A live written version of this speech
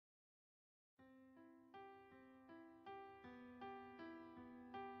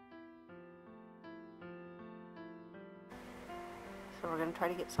So we're going to try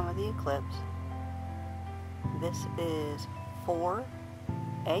to get some of the eclipse. This is 4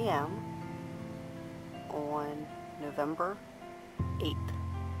 a.m. on November 8th.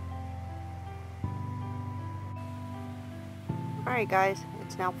 Alright guys,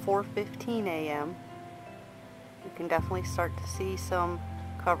 it's now 4:15 a.m. You can definitely start to see some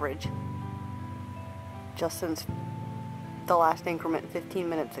coverage just since the last increment 15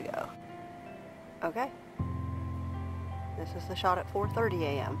 minutes ago. Okay, this is the shot at 4:30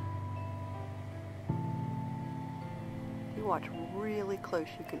 a.m. If you watch really close,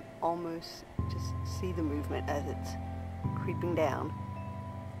 you can almost just see the movement as it's creeping down.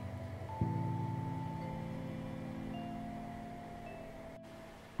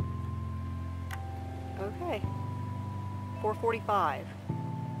 Okay, 4:45.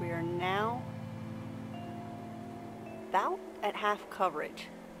 We are now about at half coverage.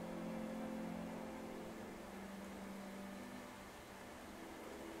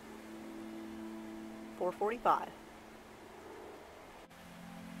 $4:45.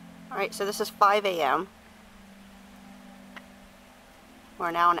 Alright, so this is 5 a.m.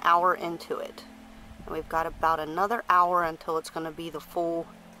 We're now an hour into it. And we've got about another hour until it's going to be the full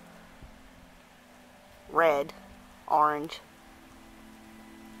red, orange.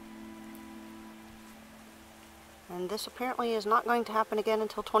 And this apparently is not going to happen again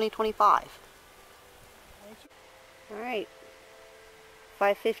until 2025. Alright,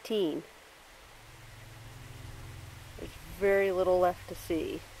 5:15. There's very little left to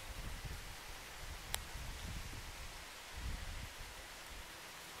see.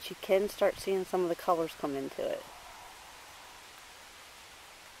 But you can start seeing some of the colors come into it.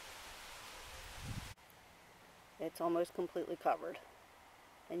 It's almost completely covered.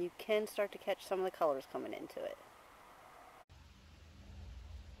 And you can start to catch some of the colors coming into it.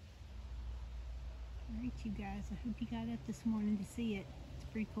 Alright you guys, I hope you got up this morning to see it. It's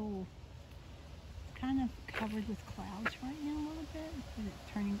pretty cool. It's kind of covered with clouds right now a little bit, but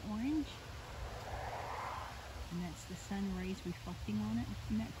it's turning orange. And that's the sun rays reflecting on it.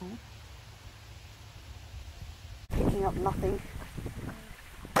 Isn't that cool? Picking up nothing.